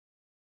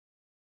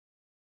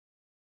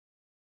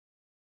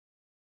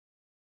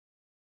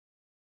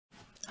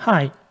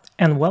Hi,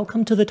 and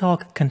welcome to the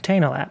talk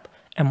Containerlab,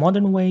 a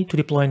modern way to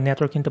deploy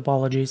networking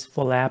topologies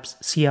for labs,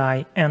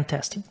 CI, and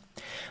testing.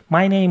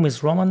 My name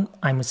is Roman.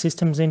 I'm a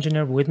systems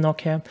engineer with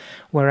Nokia,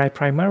 where I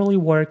primarily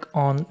work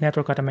on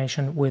network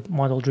automation with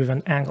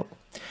model-driven angle.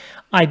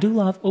 I do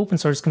love open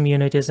source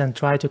communities and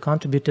try to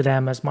contribute to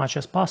them as much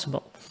as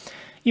possible.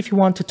 If you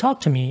want to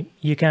talk to me,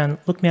 you can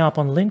look me up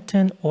on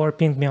LinkedIn or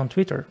ping me on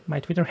Twitter. My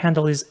Twitter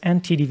handle is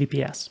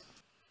ntdvps.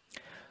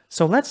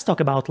 So let's talk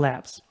about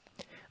labs.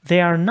 They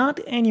are not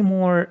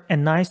anymore a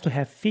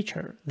nice-to-have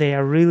feature. They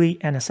are really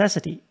a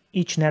necessity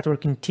each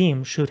networking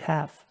team should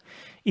have.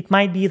 It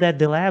might be that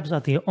the labs are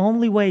the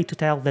only way to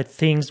tell that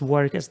things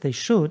work as they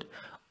should,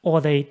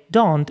 or they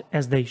don't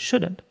as they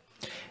shouldn't.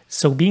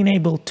 So being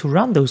able to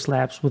run those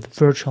labs with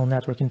virtual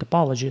networking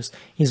topologies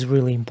is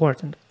really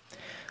important.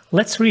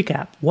 Let's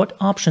recap. What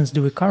options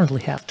do we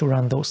currently have to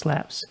run those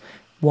labs?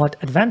 What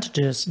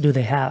advantages do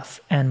they have,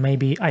 and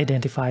maybe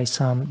identify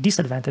some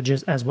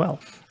disadvantages as well.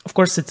 Of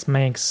course, it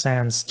makes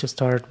sense to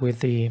start with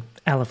the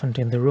elephant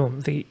in the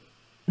room, the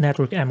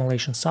network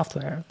emulation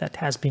software that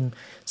has been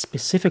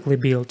specifically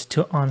built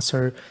to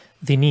answer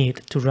the need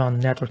to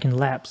run networking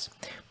labs.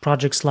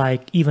 Projects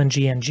like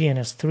EVE-NG and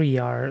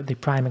GNS3 are the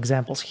prime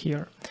examples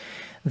here.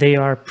 They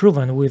are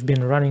proven. We've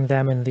been running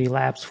them in the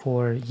labs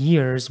for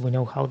years. We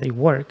know how they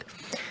work.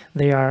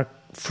 They are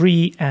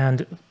free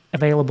and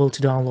available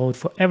to download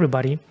for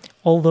everybody,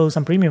 although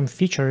some premium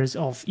features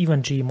of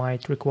EVE-NG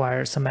might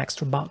require some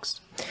extra bugs.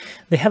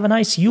 They have a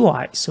nice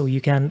UI, so you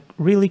can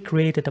really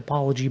create a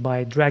topology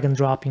by drag and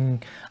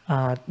dropping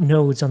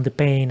nodes on the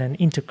pane and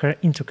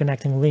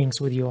interconnecting links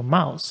with your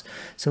mouse,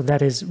 so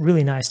that is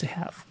really nice to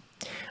have.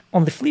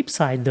 On the flip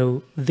side,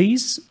 though,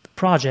 these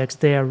projects,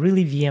 they are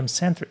really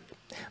VM-centric.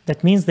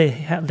 That means they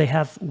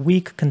have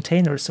weak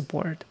container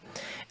support,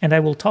 and I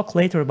will talk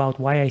later about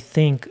why I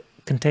think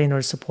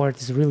container support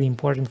is really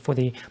important for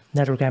the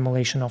network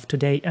emulation of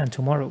today and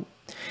tomorrow.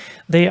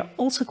 They are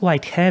also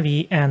quite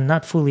heavy and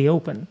not fully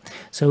open.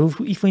 So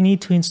if we need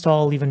to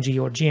install EVE-NG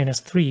or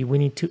GNS3, we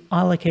need to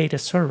allocate a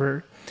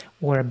server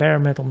or a bare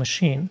metal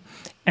machine,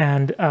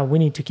 and we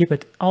need to keep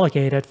it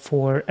allocated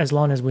for as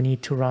long as we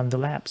need to run the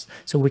labs.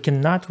 So we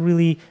cannot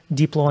really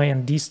deploy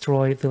and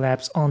destroy the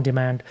labs on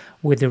demand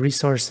with the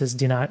resources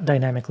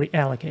dynamically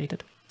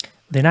allocated.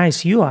 The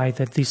nice UI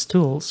that these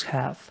tools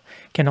have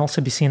can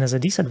also be seen as a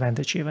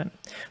disadvantage even.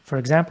 For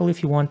example,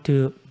 if you want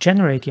to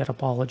generate your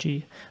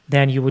topology,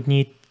 then you would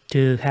need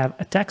to have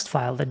a text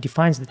file that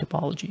defines the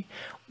topology.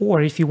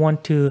 Or if you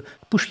want to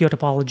push your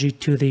topology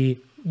to the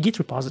Git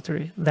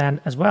repository,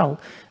 then as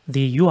well,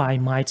 the UI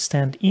might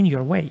stand in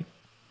your way.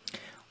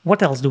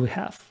 What else do we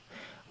have?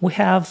 We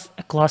have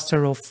a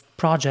cluster of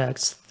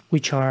projects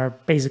which are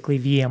basically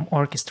VM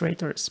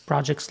orchestrators,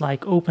 projects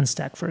like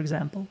OpenStack, for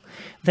example.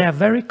 They are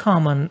very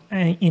common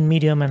in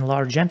medium and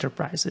large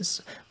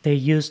enterprises. They're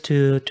used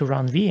to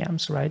run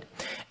VMs, right?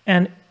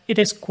 And it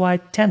is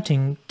quite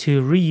tempting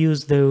to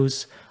reuse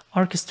those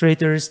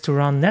orchestrators to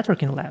run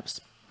networking labs.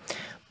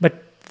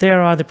 But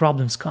there are the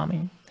problems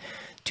coming.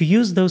 To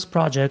use those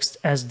projects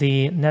as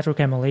the network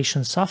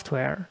emulation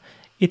software,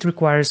 it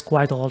requires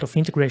quite a lot of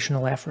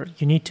integrational effort.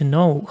 You need to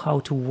know how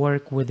to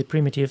work with the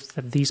primitives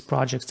that these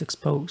projects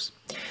expose.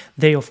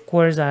 They, of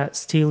course, are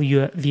still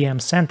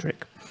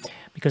VM-centric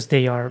because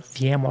they are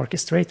VM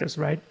orchestrators,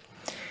 right?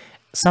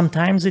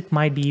 Sometimes it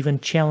might be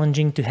even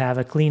challenging to have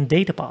a clean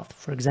data path.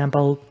 For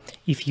example,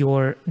 if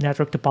your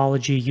network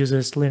topology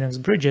uses Linux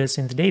bridges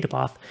in the data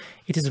path,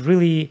 it is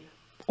really,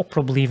 or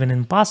probably even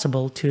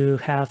impossible, to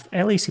have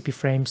LACP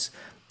frames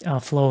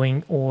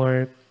flowing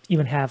or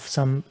even have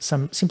some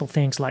simple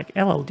things like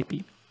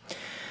LLDP.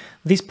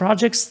 These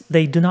projects,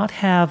 they do not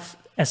have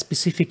a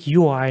specific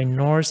UI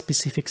nor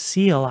specific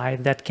CLI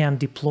that can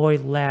deploy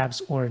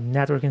labs or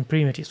networking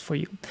primitives for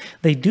you.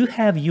 They do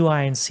have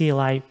UI and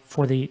CLI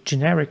for the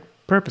generic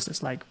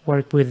purposes, like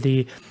work with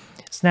the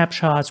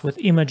snapshots, with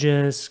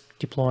images,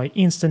 deploy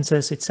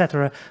instances,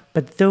 etc.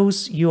 But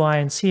those UI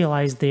and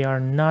CLIs, they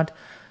are not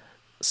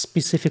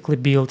specifically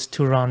built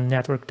to run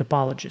network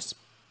topologies.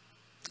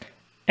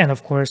 And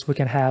of course, we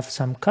can have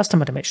some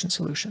custom automation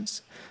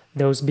solutions.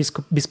 Those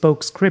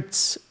bespoke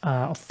scripts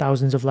of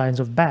thousands of lines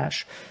of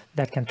bash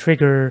that can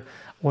trigger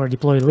or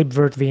deploy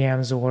libvirt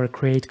VMs or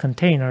create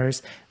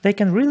containers, they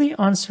can really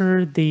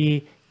answer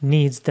the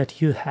needs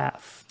that you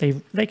have.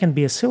 They can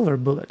be a silver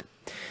bullet.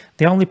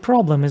 The only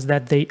problem is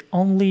that they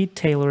only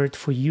tailor it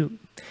for you.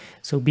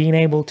 So being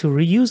able to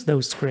reuse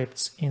those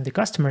scripts in the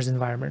customer's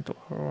environment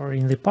or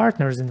in the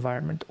partner's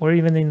environment or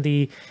even in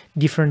the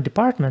different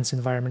departments'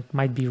 environment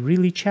might be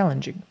really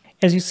challenging.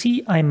 As you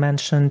see, I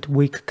mentioned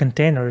weak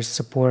containers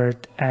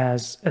support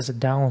as a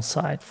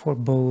downside for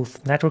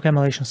both network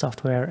emulation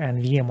software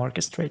and VM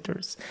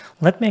orchestrators.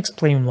 Let me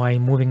explain why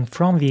moving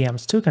from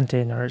VMs to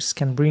containers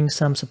can bring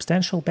some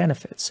substantial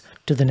benefits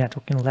to the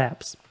networking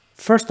labs.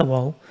 First of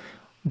all,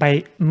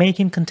 by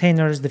making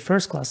containers the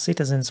first-class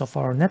citizens of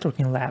our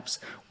networking labs,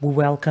 we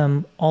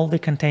welcome all the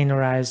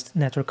containerized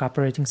network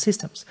operating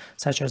systems,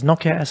 such as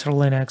Nokia SR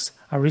Linux,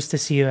 Arista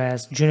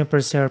COS, Juniper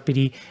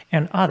CRPD,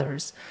 and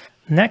others.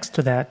 Next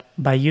to that,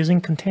 by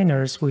using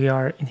containers, we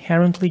are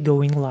inherently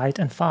going light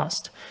and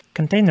fast.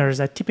 Containers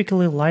are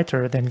typically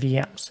lighter than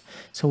VMs,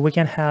 so we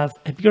can have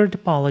a bigger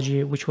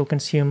topology which will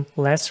consume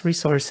less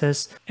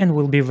resources and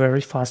will be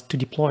very fast to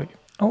deploy.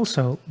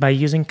 Also, by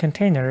using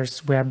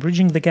containers, we are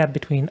bridging the gap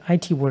between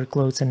IT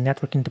workloads and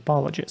networking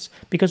topologies,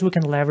 because we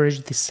can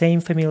leverage the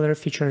same familiar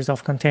features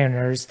of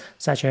containers,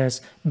 such as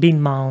bin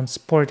mounts,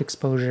 port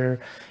exposure,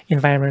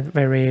 environment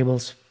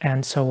variables,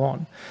 and so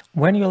on.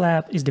 When your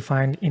lab is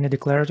defined in a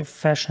declarative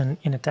fashion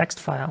in a text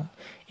file,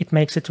 it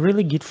makes it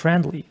really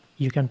Git-friendly.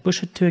 You can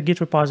push it to a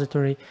Git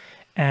repository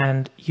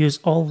and use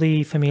all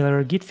the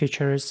familiar Git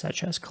features,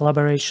 such as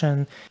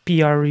collaboration,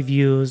 PR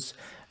reviews,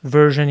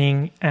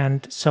 versioning,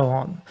 and so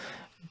on.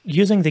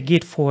 Using the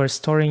Git for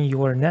storing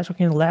your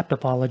networking lab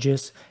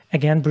topologies,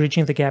 again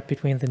bridging the gap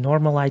between the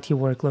normal IT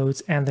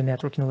workloads and the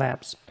networking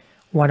labs.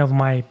 One of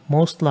my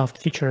most loved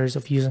features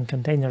of using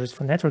containers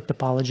for network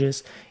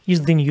topologies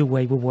is the new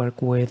way we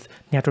work with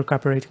network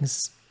operating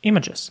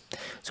images.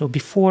 So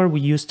before, we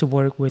used to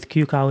work with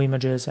QCOW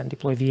images and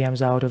deploy VMs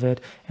out of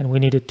it, and we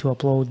needed to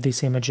upload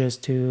these images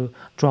to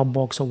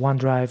Dropbox or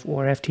OneDrive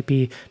or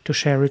FTP to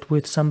share it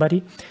with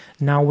somebody.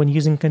 Now, when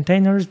using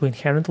containers, we're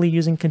inherently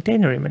using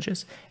container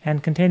images,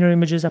 and container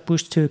images are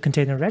pushed to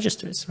container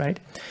registries, right?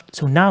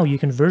 So now you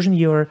can version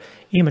your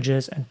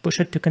images and push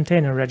it to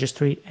container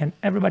registry, and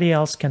everybody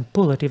else can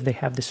pull it if they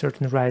have the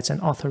certain rights and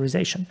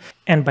authorization.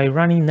 And by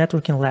running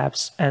networking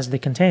labs as the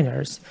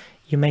containers,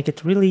 you make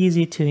it really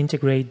easy to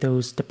integrate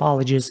those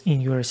topologies in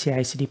your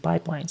CI/CD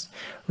pipelines.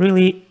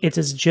 Really, it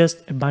is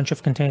just a bunch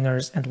of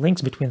containers and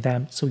links between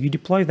them, so you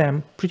deploy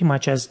them pretty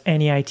much as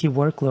any IT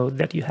workload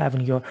that you have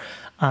in your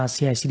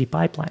CI/CD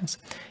pipelines.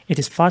 It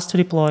is fast to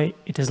deploy,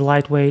 it is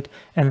lightweight,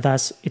 and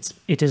thus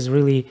it is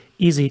really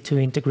easy to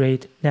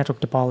integrate network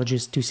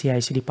topologies to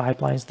CI/CD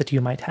pipelines that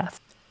you might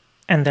have.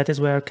 And that is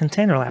where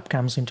Containerlab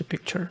comes into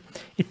picture.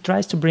 It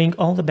tries to bring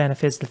all the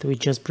benefits that we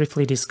just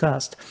briefly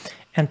discussed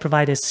and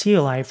provide a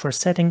CLI for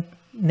setting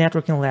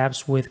networking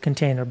labs with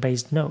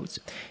container-based nodes.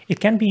 It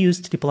can be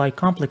used to deploy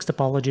complex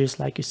topologies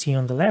like you see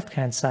on the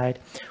left-hand side,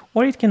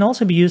 or it can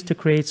also be used to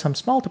create some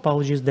small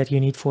topologies that you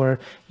need for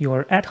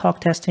your ad hoc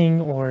testing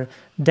or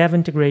dev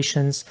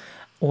integrations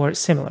or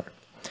similar.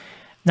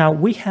 Now,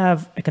 we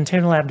have a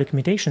Containerlab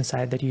documentation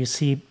site that you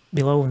see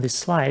below on this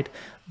slide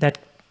that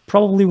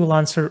probably will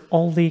answer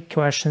all the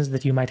questions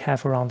that you might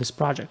have around this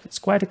project. It's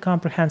quite a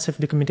comprehensive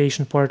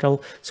documentation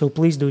portal, so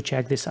please do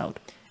check this out.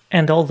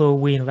 And although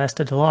we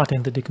invested a lot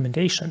in the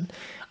documentation,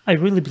 I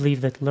really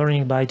believe that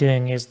learning by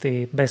doing is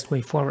the best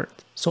way forward.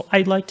 So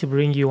I'd like to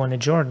bring you on a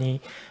journey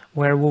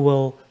where we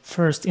will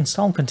first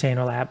install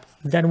Containerlab,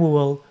 then we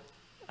will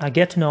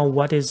get to know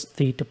what is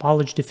the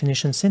topology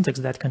definition syntax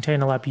that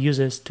Containerlab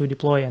uses to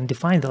deploy and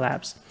define the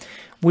labs.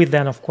 We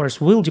then, of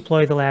course, will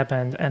deploy the lab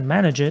and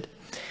manage it.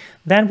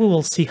 Then we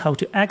will see how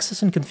to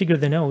access and configure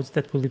the nodes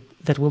that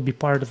will be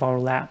part of our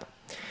lab.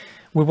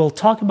 We will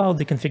talk about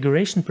the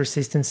configuration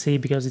persistency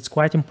because it's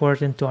quite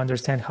important to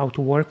understand how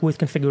to work with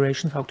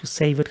configuration, how to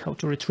save it, how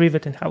to retrieve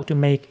it, and how to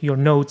make your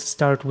nodes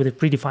start with a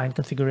predefined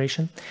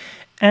configuration.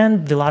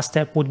 And the last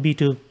step would be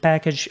to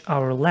package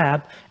our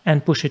lab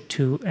and push it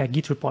to a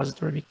Git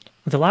repository.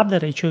 The lab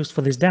that I chose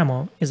for this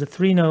demo is a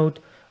 3-node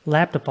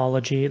lab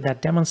topology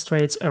that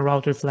demonstrates a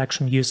route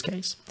reflection use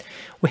case.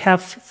 We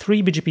have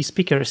 3 BGP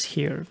speakers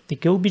here. The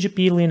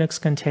GoBGP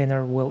Linux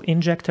container will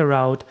inject a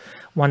route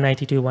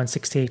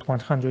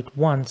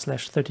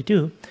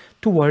 192.168.101/32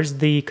 towards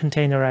the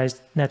containerized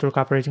network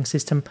operating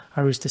system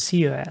Arista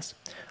COS.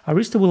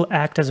 Arista will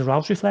act as a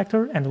route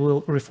reflector and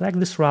will reflect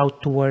this route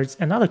towards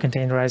another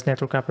containerized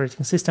network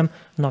operating system,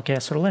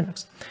 Nokia SR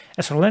Linux.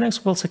 SR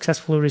Linux will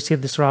successfully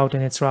receive this route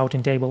in its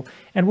routing table,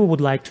 and we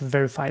would like to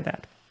verify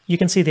that. You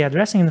can see the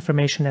addressing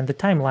information and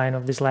the timeline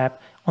of this lab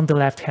on the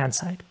left-hand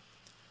side.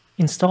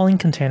 Installing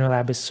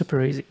Containerlab is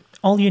super easy.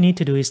 All you need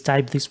to do is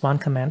type this one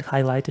command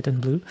highlighted in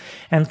blue,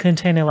 and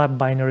Containerlab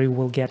binary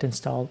will get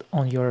installed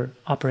on your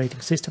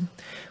operating system.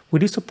 We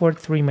do support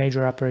 3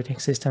 major operating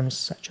systems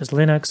such as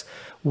Linux,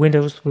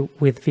 Windows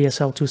with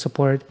VSL2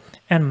 support,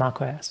 and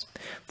macOS.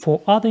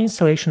 For other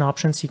installation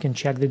options, you can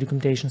check the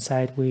documentation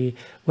site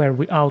where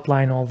we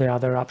outline all the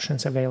other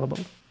options available.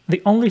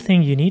 The only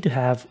thing you need to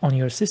have on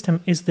your system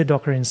is the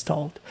Docker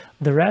installed.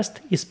 The rest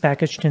is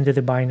packaged into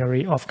the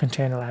binary of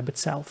Containerlab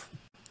itself.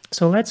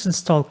 So let's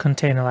install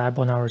Containerlab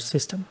on our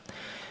system.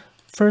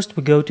 First,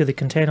 we go to the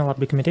Containerlab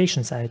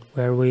documentation site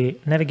where we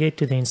navigate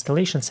to the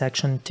installation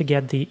section to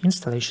get the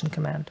installation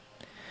command.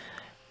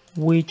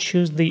 We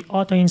choose the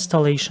auto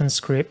installation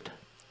script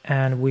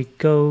and we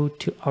go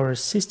to our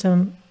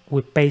system,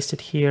 we paste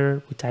it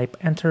here, we type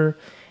enter,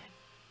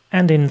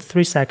 and in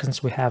 3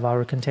 seconds we have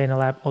our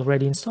Containerlab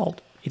already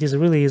installed. It is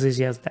really as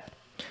easy as that.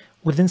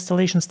 With the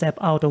installation step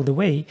out of the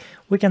way,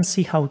 we can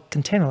see how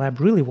Containerlab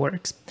really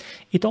works.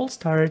 It all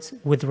starts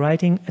with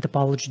writing a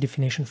topology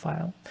definition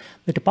file.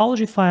 The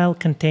topology file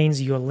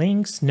contains your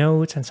links,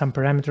 nodes, and some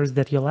parameters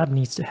that your lab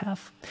needs to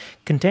have.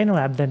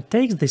 Containerlab then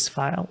takes this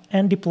file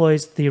and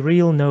deploys the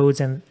real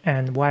nodes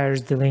and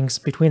wires the links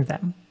between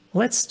them.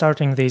 Let's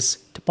start in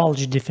this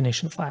topology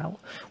definition file.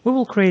 We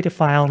will create a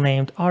file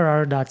named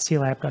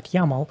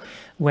rr.clab.yaml,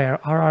 where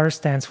RR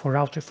stands for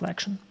route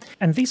reflection.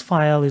 And this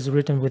file is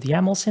written with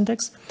YAML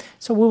syntax,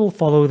 so we will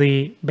follow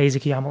the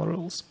basic YAML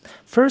rules.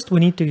 First, we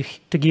need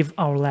to give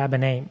our lab a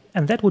name,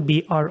 and that would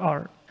be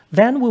RR.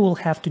 Then we will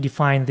have to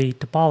define the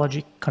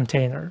topology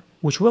container,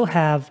 which will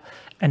have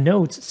a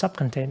nodes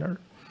subcontainer.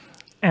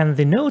 And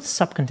the nodes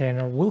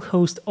subcontainer will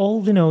host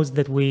all the nodes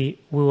that we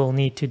will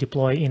need to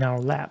deploy in our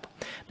lab.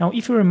 Now,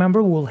 if you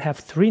remember, we'll have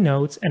 3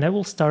 nodes, and I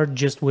will start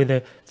just with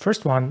the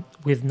first one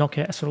with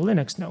Nokia SR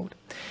Linux node.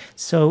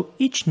 So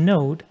each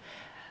node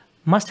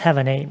must have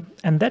a name,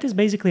 and that is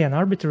basically an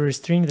arbitrary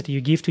string that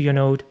you give to your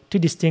node to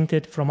distinct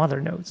it from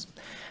other nodes.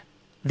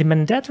 The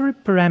mandatory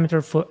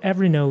parameter for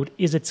every node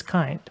is its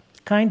kind.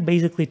 Kind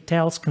basically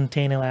tells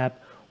Containerlab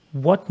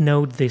what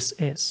node this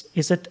is.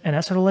 Is it an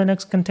SR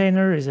Linux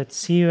container? Is it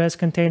CUS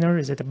container?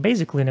 Is it a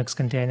basic Linux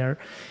container?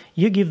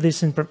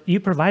 You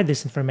provide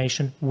this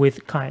information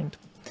with kind.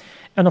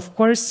 And of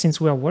course,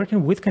 since we are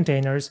working with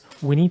containers,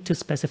 we need to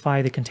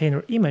specify the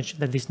container image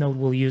that this node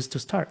will use to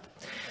start.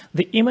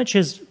 The image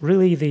is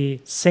really the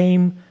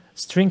same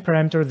string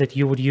parameter that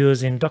you would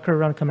use in Docker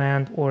run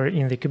command or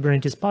in the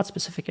Kubernetes pod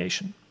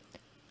specification.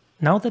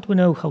 Now that we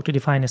know how to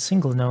define a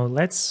single node,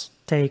 let's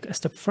take a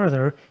step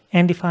further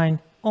and define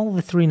all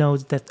the 3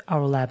 nodes that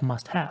our lab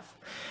must have.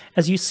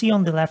 As you see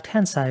on the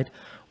left-hand side,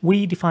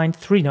 we defined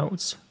 3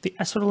 nodes. The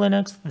SR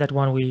Linux, that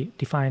one we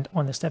defined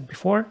on the step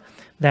before.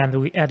 Then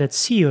we added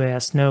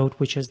CUS node,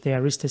 which is the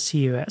Arista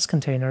CUS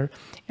container.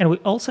 And we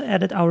also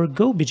added our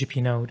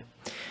GoBGP node.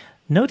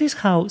 Notice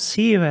how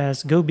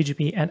CUS,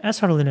 GoBGP, and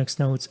SR Linux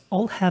nodes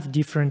all have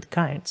different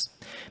kinds,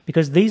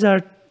 because these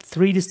are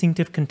 3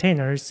 distinctive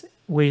containers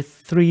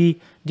with 3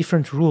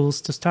 different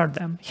rules to start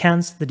them,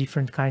 hence the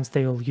different kinds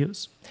they will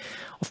use.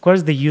 Of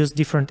course, they use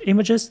different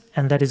images,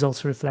 and that is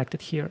also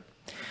reflected here.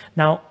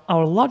 Now,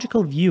 our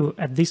logical view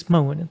at this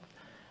moment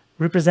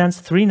represents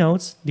 3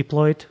 nodes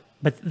deployed,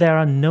 but there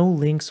are no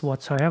links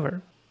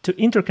whatsoever. To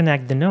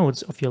interconnect the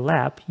nodes of your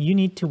lab, you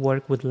need to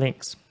work with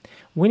links.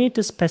 We need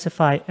to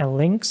specify a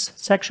links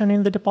section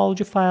in the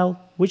topology file,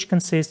 which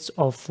consists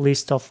of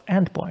list of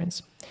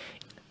endpoints.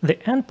 The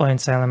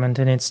endpoints element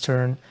in its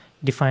turn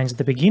defines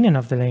the beginning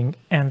of the link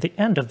and the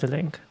end of the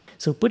link.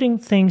 So putting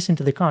things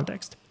into the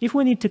context, if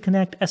we need to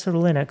connect SR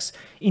Linux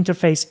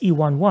interface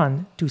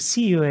E11 to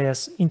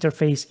CUS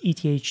interface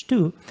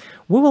ETH2,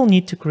 we will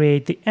need to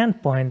create the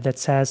endpoint that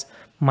says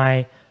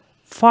my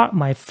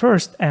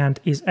first end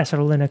is SR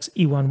Linux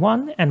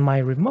E11 and my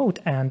remote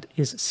end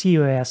is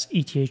CUS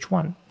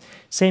ETH1.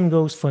 Same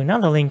goes for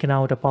another link in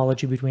our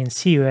topology between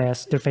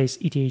CUS interface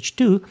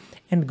ETH2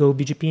 and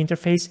GoBGP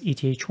interface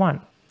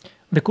ETH1.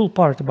 The cool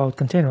part about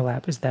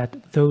Containerlab is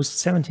that those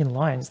 17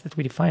 lines that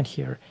we defined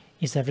here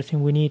is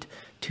everything we need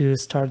to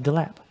start the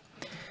lab.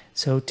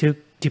 So to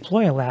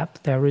deploy a lab,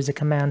 there is a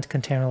command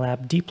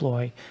Containerlab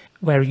deploy,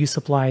 where you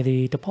supply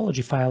the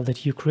topology file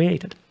that you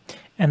created.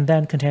 And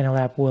then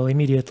Containerlab will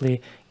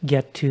immediately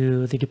get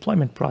to the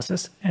deployment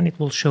process, and it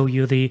will show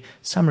you the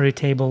summary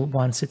table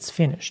once it's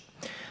finished.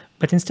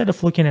 But instead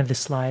of looking at the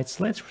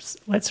slides,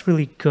 let's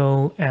really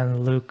go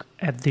and look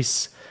at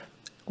this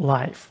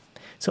live.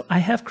 So I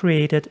have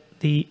created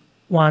the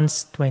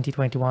once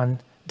 2021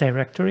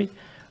 directory,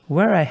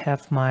 where I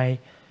have my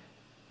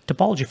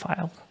topology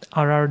file,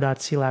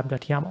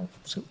 rr.clab.yaml.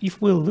 So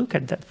if we look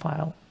at that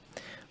file,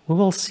 we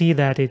will see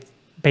that it's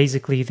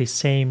basically the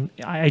same.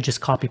 I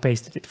just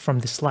copy-pasted it from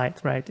the slide,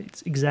 right?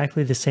 It's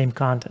exactly the same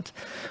content.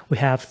 We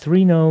have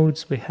 3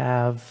 nodes, we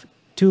have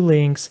 2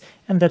 links,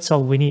 and that's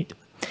all we need.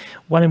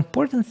 One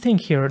important thing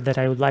here that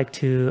I would like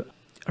to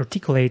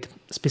articulate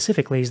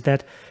specifically is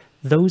that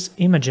those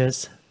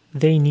images,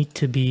 they need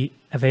to be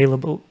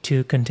available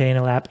to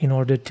Containerlab in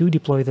order to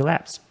deploy the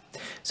labs.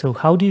 So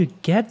how do you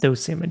get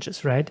those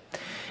images, right?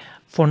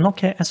 For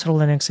Nokia SR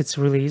Linux, it's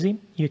really easy.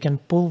 You can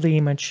pull the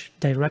image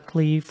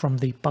directly from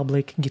the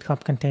public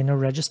GitHub container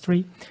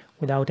registry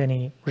without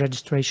any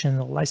registration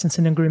or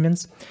licensing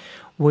agreements.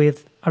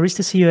 With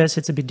Arista CUS,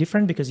 it's a bit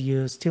different because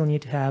you still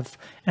need to have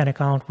an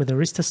account with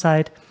Arista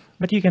site,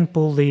 but you can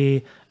pull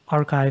the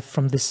archive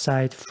from this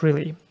site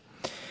freely.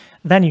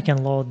 Then you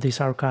can load this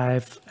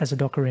archive as a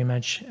Docker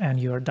image and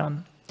you are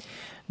done.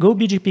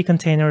 GoBGP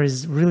container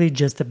is really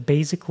just a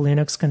basic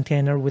Linux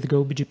container with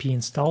GoBGP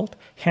installed,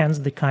 hence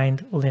the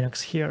kind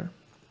Linux here.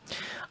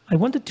 I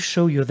wanted to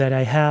show you that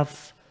I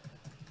have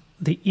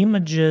the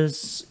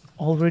images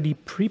already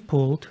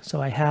pre-pulled,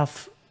 so I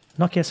have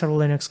Nokia SR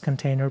Linux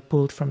container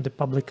pulled from the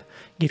public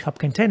GitHub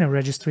container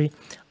registry.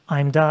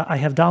 I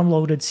have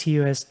downloaded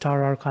CUS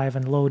tar archive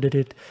and loaded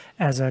it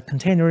as a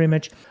container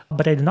image,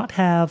 but I do not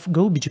have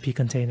GoBGP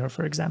container,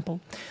 for example.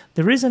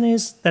 The reason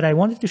is that I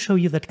wanted to show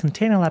you that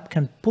Containerlab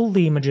can pull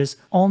the images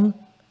on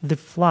the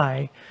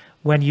fly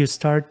when you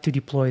start to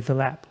deploy the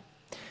lab.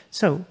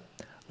 So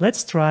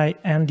let's try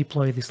and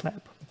deploy this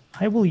lab.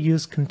 I will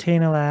use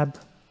Containerlab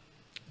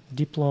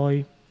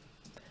deploy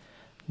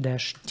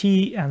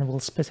 -t and will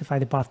specify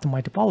the path to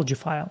my topology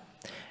file,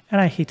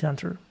 and I hit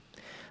enter.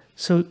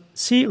 So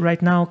see right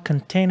now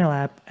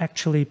Containerlab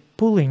actually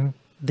pulling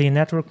the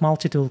network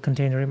multi-tool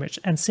container image.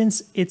 And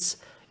since it's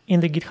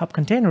in the GitHub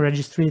container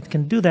registry, it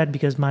can do that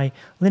because my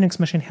Linux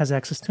machine has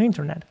access to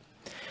internet.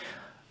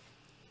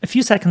 A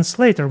few seconds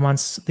later,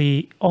 once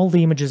all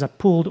the images are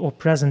pulled or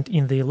present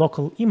in the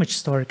local image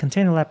store,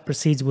 Containerlab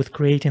proceeds with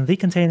creating the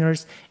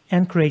containers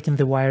and creating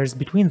the wires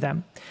between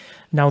them.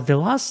 Now, the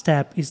last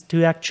step is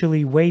to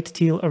actually wait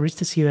till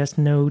AristaCOS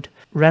node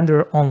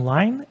render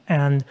online,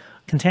 and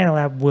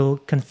Containerlab will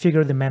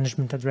configure the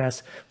management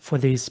address for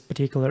this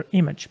particular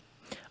image.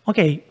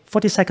 Okay,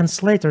 40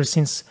 seconds later,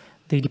 since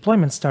the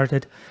deployment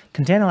started,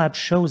 Containerlab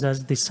shows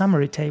us the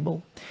summary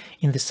table.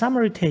 In the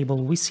summary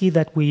table, we see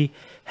that we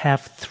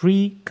have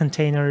 3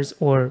 containers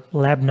or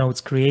lab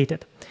nodes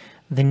created.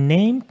 The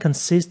name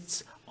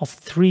consists of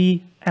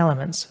 3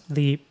 elements: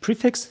 the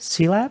prefix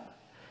CLab,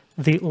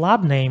 the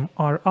lab name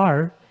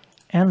RR,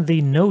 and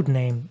the node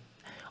name.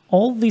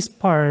 All these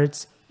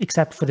parts,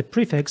 except for the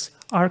prefix,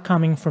 are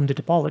coming from the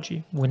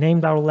topology. We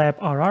named our lab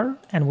RR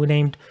and we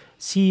named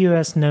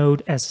COS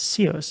node as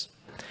COS.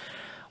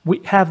 We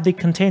have the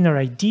container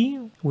ID,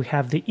 we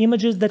have the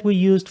images that we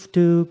used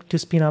to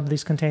spin up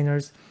these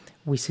containers,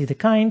 we see the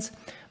kinds,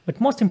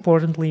 but most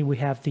importantly, we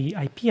have the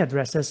IP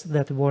addresses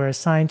that were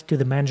assigned to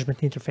the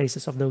management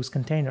interfaces of those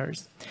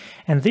containers.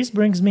 And this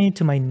brings me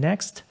to my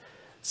next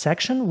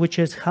section, which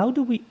is how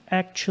do we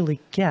actually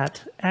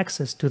get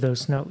access to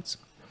those nodes?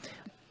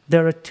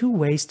 There are 2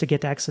 ways to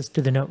get access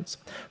to the nodes.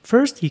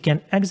 First, you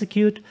can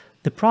execute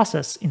the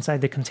process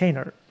inside the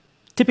container.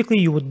 Typically,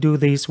 you would do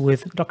this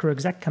with docker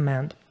exec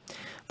command.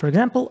 For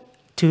example,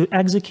 to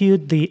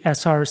execute the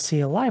SR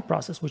CLI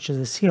process, which is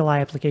a CLI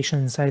application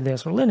inside the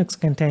SR Linux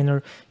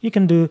container, you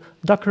can do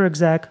docker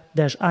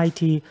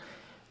exec-it,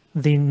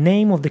 the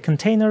name of the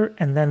container,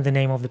 and then the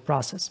name of the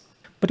process.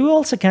 But we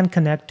also can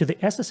connect to the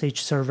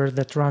SSH server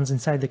that runs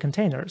inside the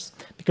containers,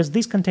 because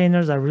these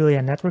containers are really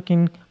a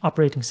networking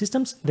operating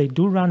systems. They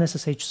do run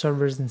SSH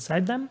servers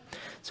inside them,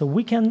 so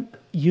we can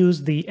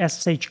use the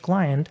SSH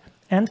client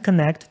and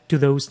connect to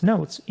those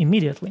nodes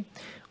immediately.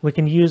 We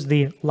can use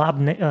the lab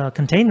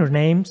container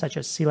name, such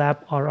as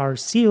CLab RR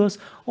COS,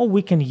 or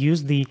we can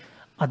use the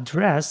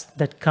address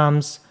that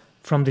comes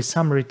from the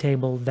summary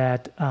table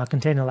that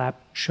Containerlab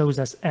shows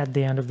us at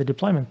the end of the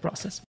deployment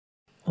process.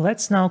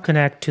 Let's now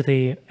connect to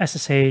the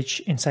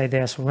SSH inside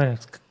the SR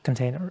Linux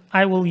container.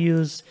 I will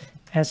use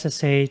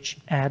SSH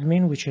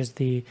admin, which is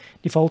the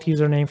default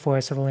username for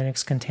SR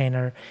Linux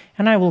container,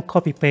 and I will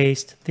copy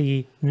paste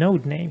the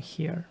node name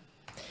here.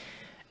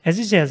 As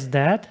easy as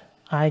that,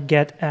 I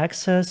get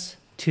access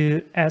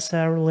to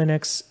SR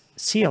Linux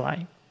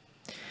CLI.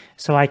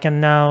 So I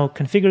can now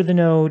configure the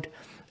node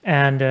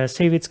and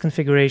save its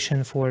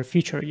configuration for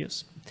future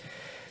use.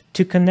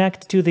 To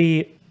connect to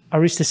the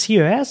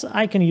AristaCOS,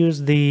 I can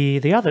use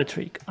the other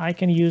trick. I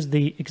can use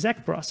the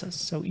exec process.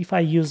 So if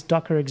I use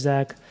docker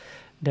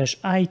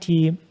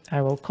exec-it,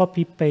 I will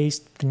copy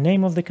paste the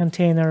name of the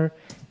container,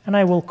 and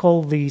I will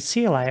call the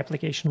CLI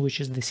application, which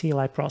is the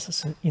CLI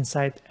process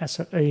inside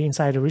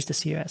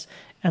AristaCOS.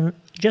 And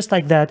just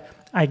like that,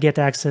 I get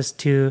access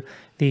to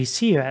the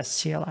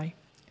COS CLI.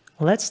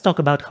 Let's talk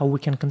about how we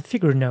can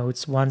configure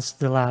nodes once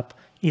the lab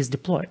is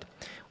deployed.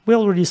 We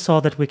already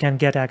saw that we can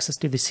get access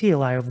to the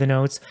CLI of the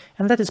nodes,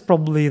 and that is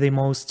probably the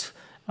most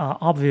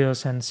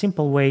obvious and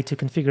simple way to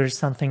configure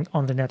something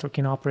on the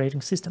networking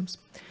operating systems.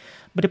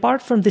 But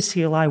apart from the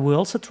CLI, we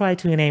also try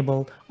to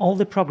enable all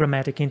the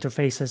programmatic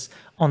interfaces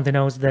on the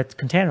nodes that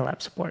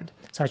Containerlab support,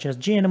 such as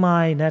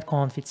GNMI,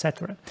 netconf,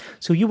 etc.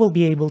 So you will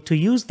be able to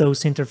use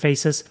those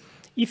interfaces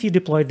if you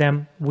deploy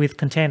them with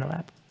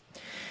Containerlab.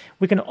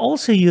 We can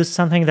also use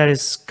something that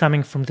is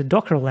coming from the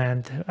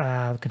Dockerland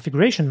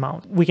configuration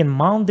mount. We can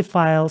mount the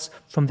files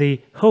from the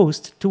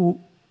host to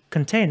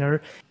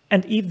container,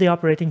 and if the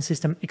operating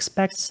system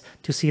expects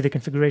to see the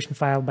configuration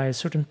file by a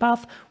certain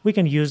path, we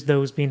can use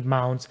those binned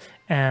mounts,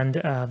 and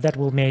that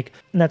will make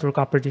network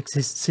operating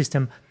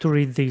system to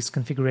read these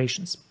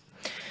configurations.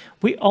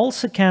 We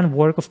also can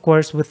work, of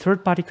course, with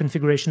third-party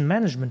configuration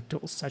management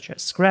tools such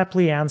as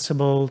Scraply,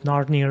 Ansible,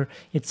 Nordnear,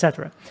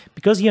 etc.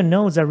 Because your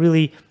nodes are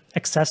really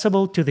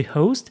accessible to the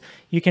host,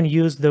 you can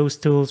use those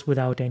tools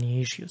without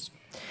any issues.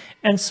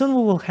 And soon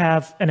we will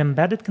have an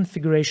embedded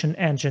configuration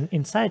engine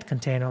inside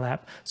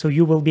Containerlab, so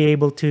you will be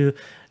able to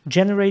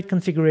generate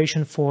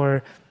configuration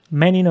for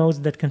many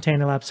nodes that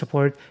Containerlab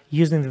support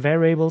using the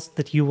variables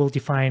that you will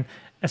define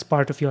as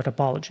part of your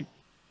topology.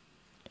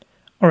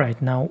 All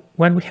right, now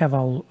when we have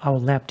our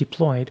lab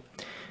deployed,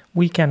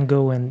 we can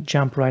go and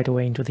jump right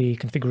away into the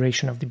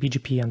configuration of the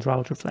BGP and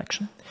route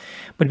reflection.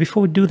 But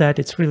before we do that,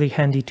 it's really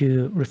handy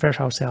to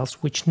refresh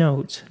ourselves which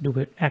nodes do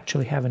we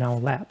actually have in our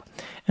lab.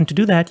 And to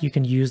do that, you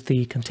can use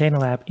the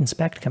Containerlab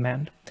inspect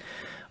command.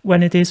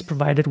 When it is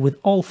provided with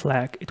all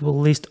flag, it will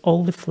list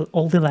all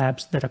the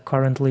labs that are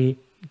currently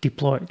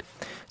deployed.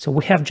 So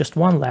we have just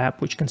one lab,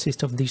 which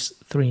consists of these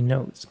 3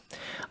 nodes.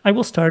 I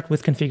will start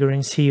with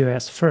configuring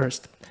COS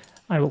first.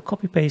 I will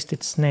copy paste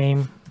its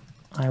name.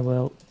 I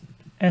will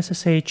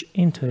SSH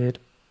into it,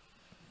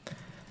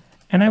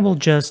 and I will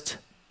just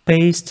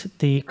paste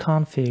the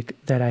config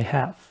that I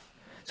have.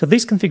 So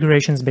this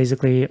configuration is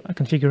basically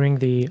configuring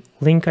the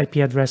link IP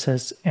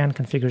addresses and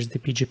configures the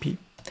BGP.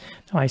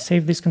 Now I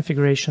save this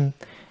configuration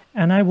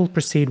and I will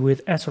proceed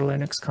with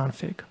SR-Linux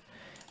config.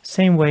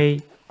 Same way,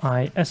 I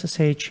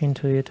SSH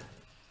into it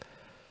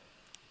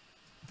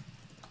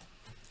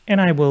and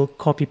I will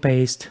copy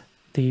paste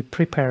the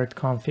prepared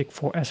config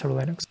for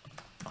SR-Linux.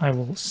 I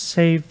will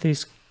save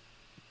this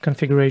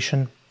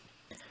configuration,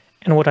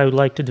 and what I would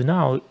like to do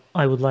now,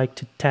 I would like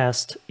to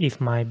test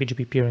if my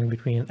BGP peering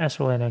between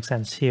SR-Linux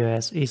and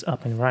COS is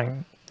up and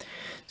running.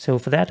 So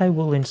for that I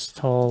will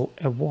install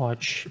a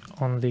watch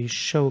on the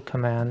show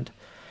command,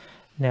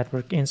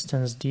 network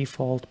instance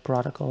default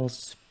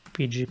protocols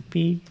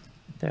BGP.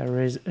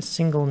 There is a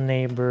single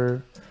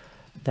neighbor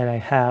that I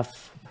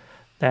have,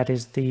 that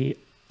is the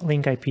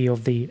link IP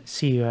of the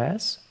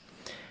COS.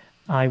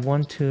 I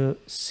want to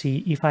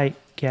see if I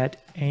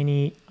get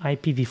any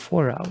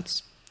IPv4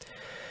 routes.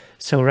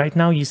 So right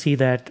now you see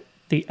that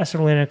the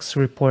SR-Linux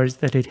reports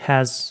that it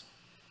has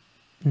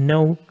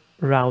no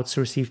routes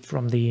received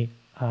from the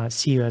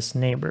COS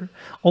neighbor.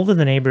 Although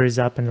the neighbor is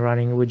up and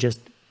running, we just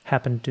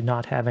happen to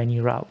not have any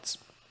routes.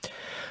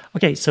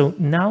 Okay, so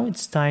now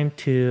it's time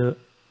to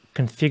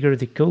configure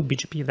the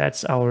GoBGP.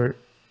 That's our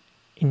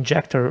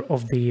injector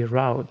of the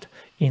route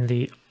in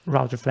the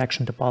route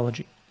reflection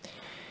topology.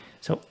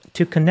 So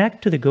to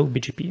connect to the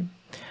GoBGP,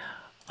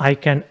 I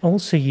can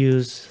also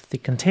use the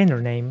container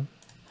name,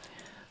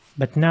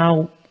 but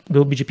now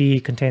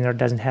GoBGP container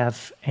doesn't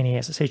have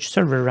any SSH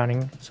server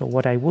running. So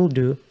what I will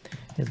do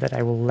is that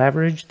I will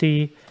leverage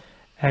the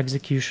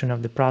execution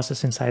of the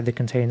process inside the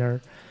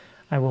container.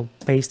 I will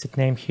paste its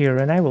name here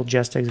and I will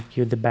just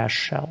execute the bash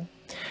shell.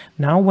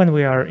 Now when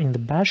we are in the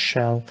bash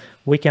shell,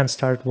 we can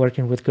start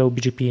working with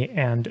GoBGP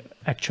and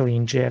actually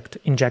inject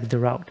the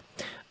route.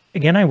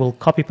 Again, I will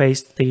copy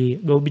paste the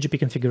GoBGP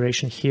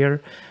configuration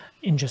here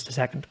in just a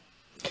second.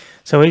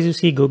 So as you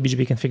see,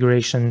 GoBGP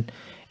configuration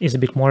is a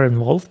bit more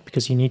involved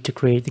because you need to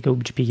create the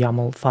GoBGP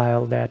YAML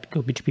file that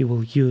GoBGP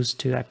will use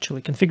to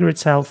actually configure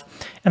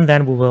itself. And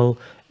then we will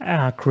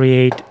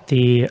create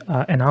the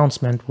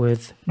announcement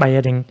by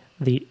adding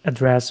the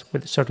address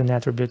with certain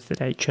attributes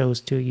that I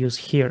chose to use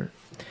here.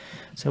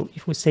 So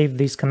if we save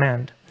this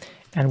command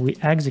and we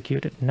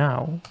execute it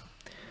now,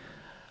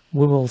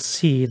 we will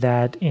see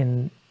that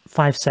in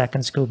 5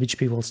 seconds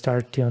GoBGP will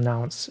start to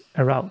announce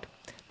a route.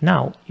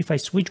 Now, if I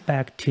switch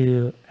back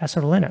to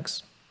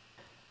SR-Linux,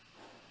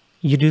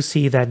 you do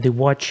see that the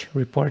watch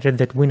reported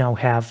that we now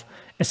have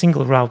a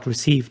single route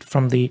received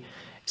from the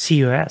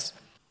COS.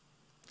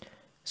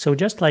 So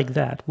just like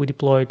that, we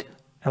deployed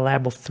a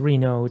lab of 3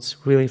 nodes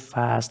really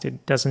fast.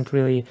 It doesn't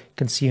really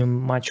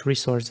consume much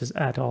resources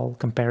at all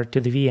compared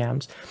to the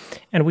VMs.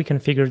 And we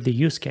configured the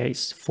use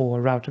case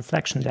for route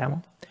reflection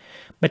demo.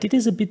 But it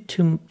is a bit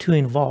too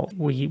involved.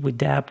 We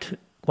dabbed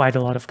quite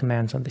a lot of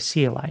commands on the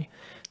CLI.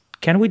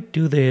 Can we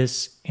do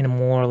this in a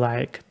more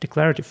like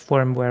declarative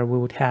form where we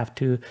would have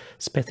to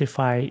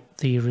specify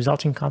the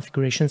resulting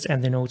configurations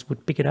and the nodes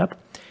would pick it up?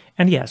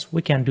 And yes,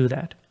 we can do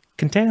that.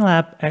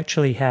 Containerlab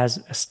actually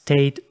has a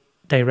state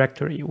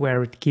directory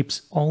where it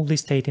keeps all the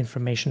state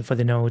information for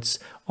the nodes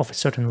of a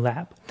certain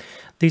lab.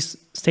 This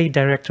state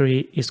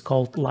directory is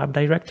called lab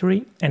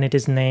directory and it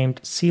is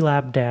named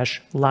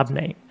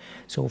clab-labname.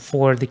 So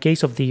for the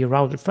case of the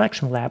route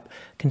reflection lab,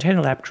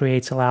 Containerlab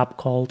creates a lab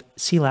called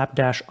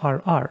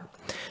clab-rr.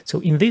 So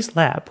in this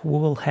lab, we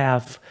will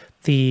have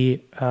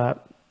the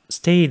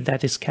state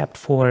that is kept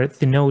for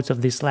the nodes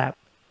of this lab.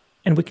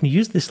 And we can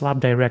use this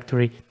lab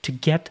directory to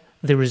get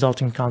the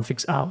resulting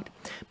configs out.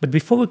 But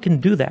before we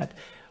can do that,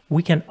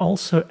 we can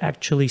also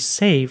actually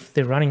save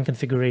the running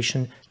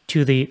configuration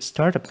to the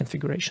startup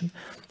configuration.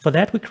 For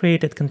that, we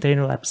created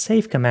Containerlab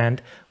save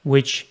command,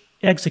 which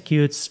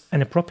executes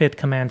an appropriate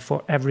command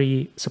for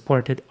every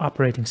supported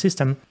operating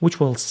system, which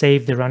will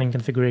save the running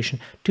configuration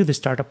to the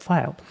startup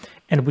file.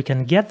 And we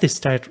can get this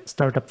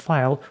startup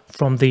file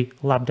from the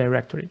lab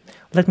directory.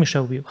 Let me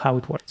show you how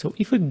it works. So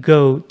if we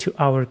go to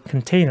our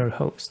container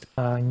host,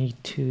 I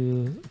need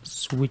to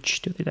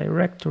switch to the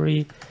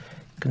directory,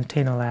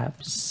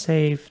 Containerlab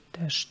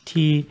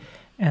save-t,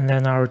 and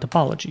then our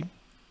topology.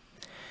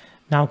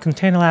 Now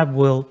Containerlab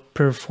will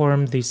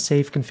perform the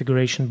save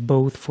configuration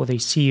both for the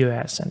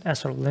COS and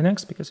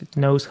SR-Linux because it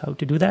knows how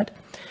to do that.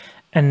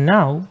 And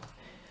now,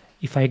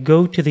 if I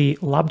go to the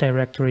lab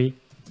directory,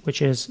 which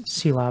is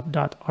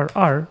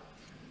clab.rr,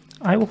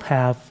 I will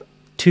have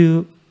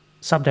 2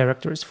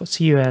 subdirectories for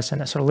COS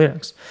and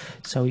SR-Linux.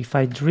 So if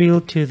I drill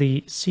to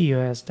the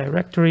COS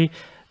directory,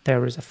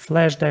 there is a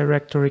flash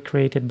directory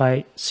created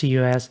by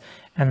COS,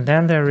 and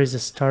then there is a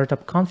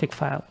startup config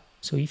file.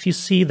 So if you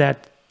see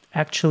that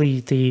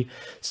actually the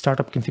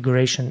startup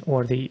configuration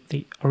or the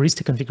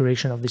Arista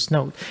configuration of this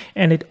node,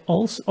 and it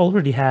also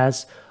already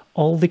has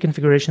all the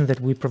configuration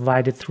that we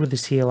provided through the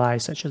CLI,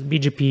 such as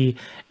BGP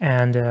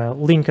and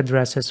link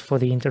addresses for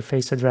the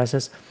interface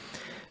addresses.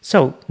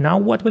 So now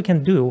what we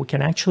can do, we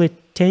can actually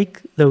take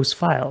those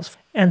files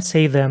and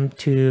save them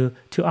to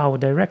our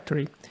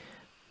directory.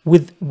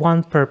 with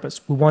one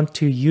purpose. We want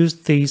to use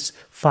these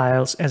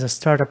files as a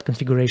startup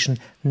configuration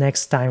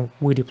next time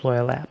we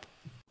deploy a lab.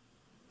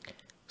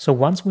 So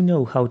once we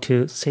know how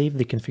to save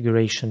the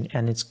configuration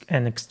and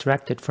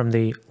extract it from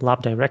the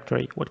lab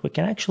directory, what we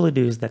can actually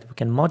do is that we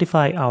can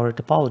modify our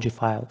topology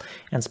file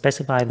and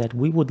specify that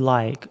we would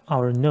like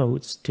our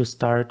nodes to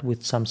start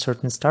with some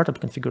certain startup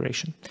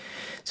configuration.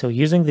 So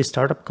using the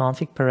startup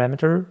config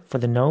parameter for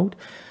the node,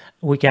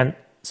 we can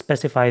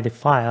specify the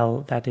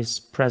file that is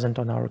present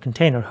on our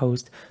container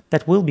host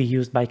that will be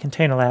used by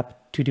Containerlab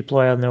to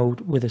deploy a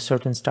node with a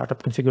certain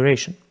startup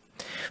configuration.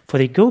 For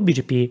the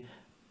GoBGP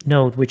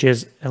node, which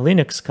is a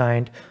Linux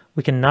kind,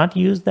 we cannot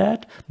use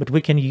that, but we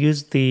can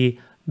use the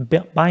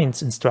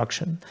binds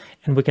instruction,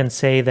 and we can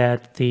say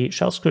that the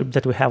shell script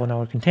that we have on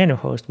our container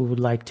host, we would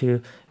like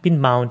to be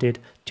mounted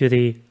to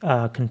the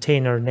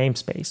container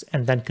namespace,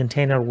 and then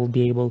container will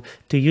be able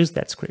to use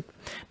that script.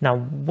 Now,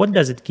 what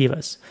does it give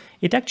us?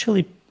 It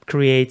actually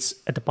creates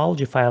a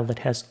topology file that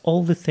has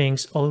all the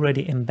things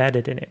already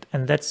embedded in it,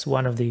 and that's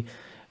one of the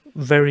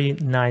very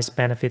nice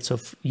benefits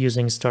of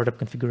using startup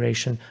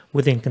configuration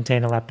within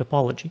Containerlab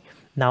topology.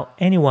 Now,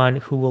 anyone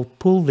who will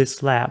pull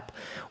this lab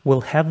will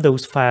have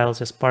those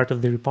files as part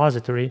of the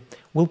repository,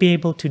 will be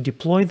able to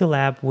deploy the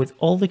lab with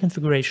all the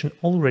configuration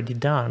already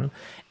done,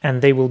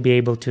 and they will be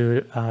able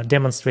to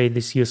demonstrate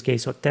this use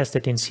case or test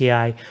it in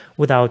CI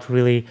without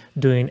really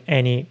doing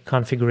any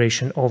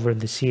configuration over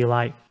the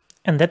CLI.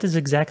 And that is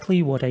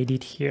exactly what I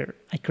did here.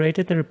 I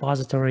created a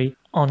repository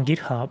on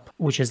GitHub,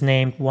 which is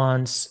named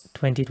once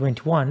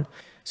 2021.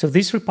 So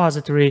this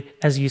repository,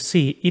 as you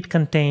see, it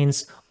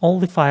contains all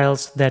the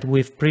files that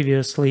we've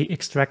previously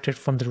extracted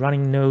from the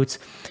running nodes,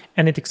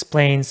 and it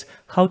explains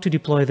how to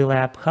deploy the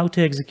lab, how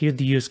to execute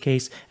the use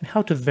case, and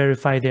how to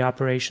verify the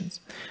operations.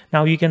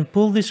 Now you can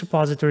pull this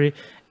repository,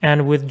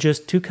 and with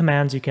just 2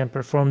 commands, you can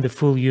perform the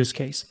full use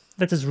case.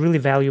 That is really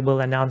valuable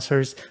and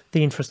answers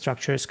the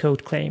infrastructure as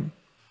code claim.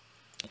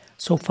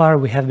 So far,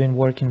 we have been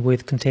working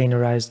with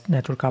containerized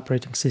network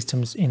operating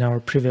systems in our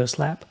previous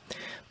lab,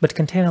 but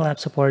Containerlab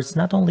supports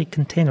not only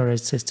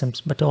containerized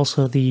systems, but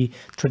also the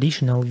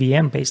traditional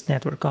VM-based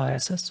network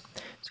OSs.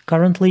 So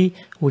currently,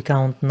 we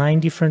count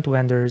 9 different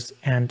vendors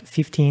and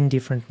 15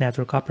 different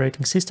network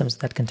operating systems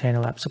that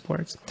Containerlab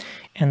supports.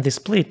 And the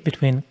split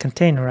between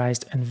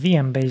containerized and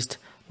VM-based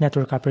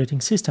network operating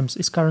systems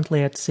is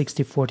currently at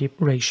 60-40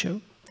 ratio.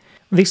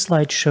 This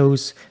slide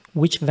shows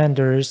which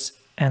vendors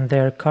and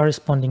their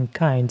corresponding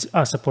kinds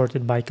are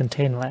supported by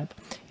Containerlab.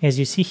 As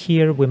you see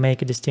here, we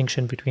make a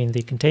distinction between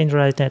the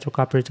containerized network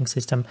operating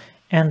system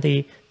and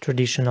the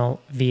traditional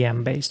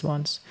VM-based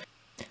ones.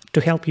 To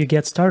help you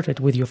get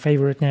started with your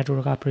favorite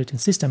network operating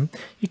system,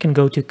 you can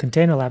go to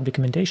Containerlab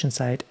documentation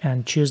site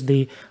and choose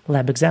the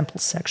lab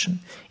examples section.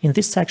 In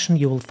this section,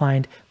 you will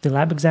find the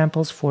lab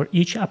examples for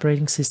each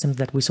operating system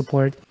that we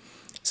support.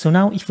 So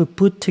now if we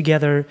put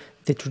together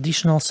the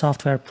traditional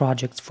software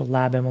projects for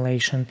lab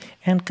emulation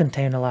and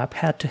Containerlab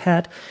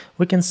head-to-head,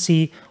 we can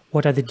see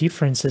what are the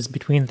differences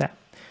between them.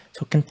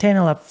 So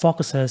Containerlab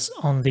focuses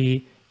on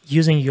the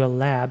using your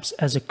labs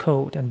as a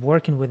code and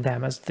working with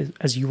them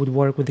as you would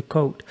work with the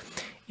code.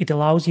 It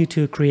allows you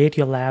to create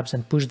your labs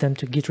and push them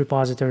to Git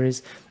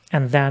repositories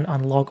and then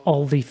unlock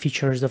all the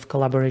features of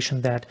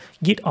collaboration that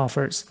Git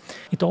offers.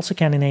 It also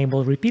can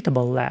enable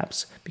repeatable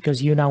labs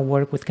because you now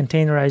work with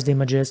containerized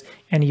images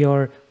and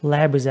your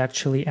lab is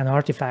actually an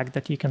artifact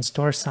that you can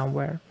store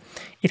somewhere.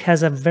 It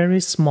has a very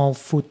small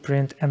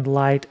footprint and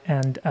light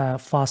and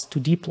fast to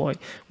deploy,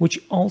 which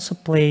also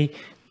play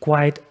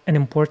quite an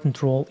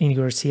important role in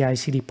your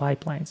CI/CD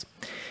pipelines.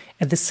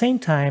 At the same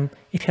time,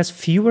 it has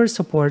fewer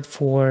support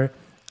for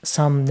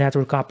some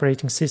network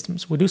operating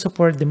systems. We do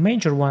support the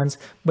major ones,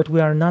 but we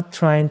are not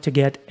trying to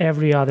get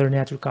every other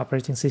network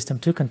operating system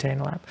to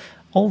Containerlab,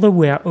 although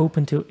we are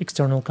open to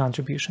external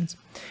contributions.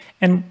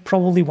 And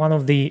probably one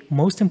of the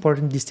most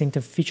important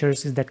distinctive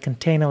features is that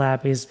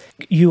Containerlab is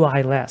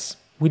UI-less.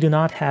 We do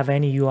not have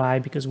any UI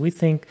because we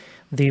think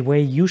the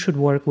way you should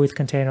work with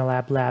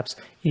Containerlab labs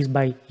is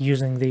by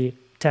using the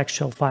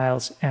textual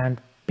files and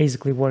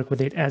basically work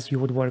with it as you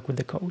would work with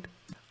the code.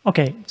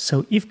 Okay,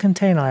 so if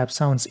Containerlab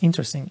sounds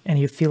interesting and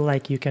you feel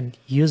like you can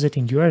use it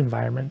in your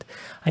environment,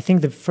 I think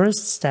the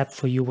first step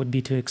for you would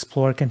be to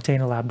explore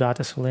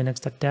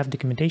containerlab.srlinux.dev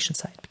documentation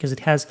site because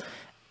it has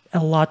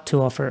a lot to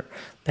offer.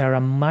 There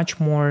are much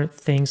more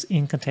things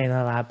in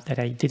Containerlab that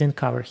I didn't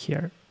cover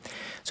here.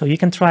 So you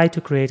can try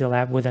to create a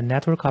lab with a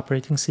network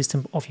operating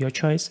system of your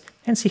choice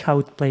and see how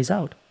it plays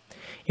out.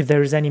 If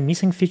there is any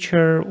missing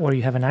feature or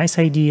you have a nice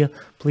idea,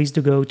 please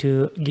do go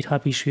to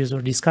GitHub issues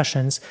or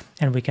discussions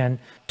and we can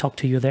talk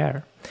to you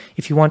there.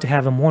 If you want to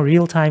have a more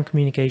real-time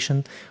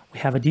communication, we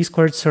have a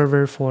Discord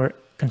server for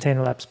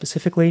Containerlab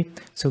specifically,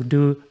 so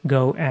do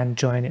go and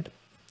join it.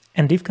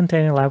 And if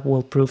Containerlab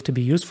will prove to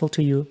be useful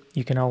to you,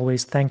 you can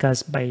always thank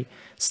us by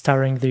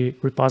starring the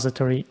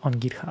repository on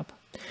GitHub.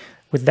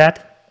 With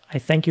that, I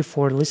thank you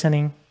for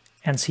listening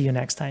and see you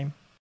next time.